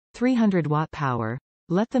300-watt power.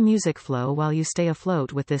 Let the music flow while you stay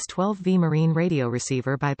afloat with this 12V marine radio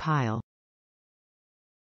receiver by Pyle.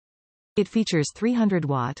 It features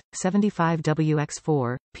 300-watt, 75W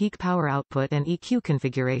x4, peak power output and EQ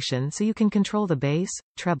configuration so you can control the bass,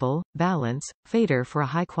 treble, balance, fader for a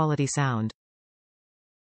high-quality sound.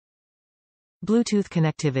 Bluetooth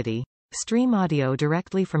connectivity. Stream audio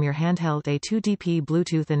directly from your handheld A2DP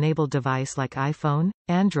Bluetooth-enabled device like iPhone,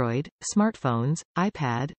 Android, smartphones,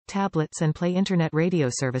 iPad, tablets and play internet radio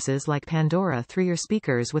services like Pandora through your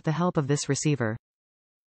speakers with the help of this receiver.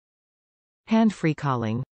 Hand-free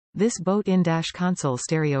calling. This Boat indash console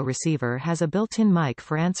stereo receiver has a built-in mic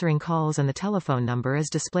for answering calls and the telephone number is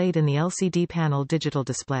displayed in the LCD panel digital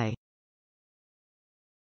display.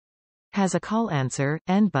 Has a call answer,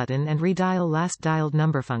 end button and redial last dialed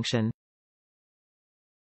number function.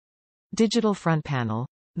 Digital front panel.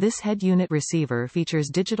 This head unit receiver features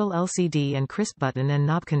digital LCD and crisp button and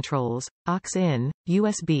knob controls, aux-in,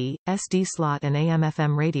 USB, SD slot and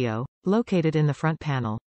AM/FM radio, located in the front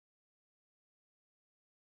panel.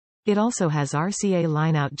 It also has RCA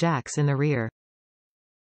line-out jacks in the rear.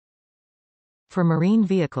 For marine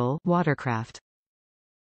vehicle, watercraft.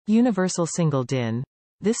 Universal single DIN.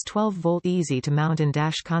 This 12-volt easy-to-mount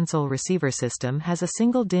indash console receiver system has a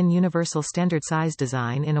single DIN universal standard size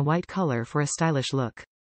design in a white color for a stylish look.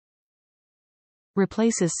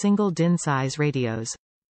 Replaces single DIN size radios.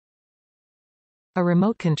 A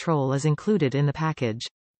remote control is included in the package.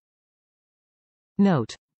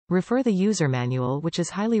 Note: refer the user manual, which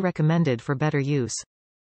is highly recommended for better use.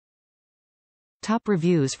 Top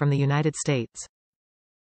reviews from the United States.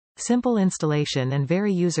 Simple installation and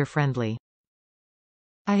very user-friendly.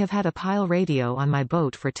 I have had a Pyle radio on my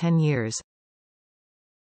boat for 10 years.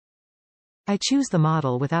 I choose the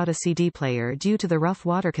model without a CD player due to the rough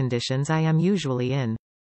water conditions I am usually in.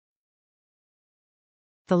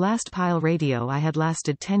 The last Pyle radio I had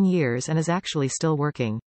lasted 10 years and is actually still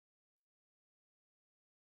working.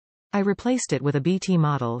 I replaced it with a BT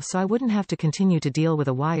model so I wouldn't have to continue to deal with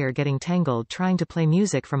a wire getting tangled trying to play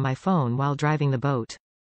music from my phone while driving the boat.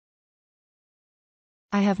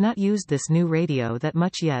 I have not used this new radio that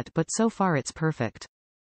much yet, but so far it's perfect.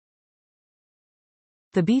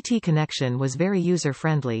 The BT connection was very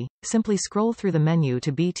user-friendly. Simply scroll through the menu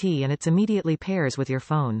to BT and it immediately pairs with your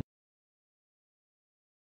phone.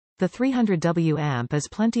 The 300W amp is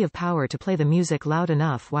plenty of power to play the music loud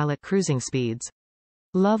enough while at cruising speeds.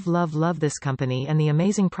 Love, love, love this company and the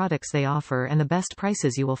amazing products they offer and the best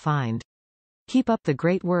prices you will find. Keep up the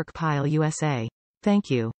great work, Pyle USA. Thank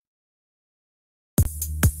you.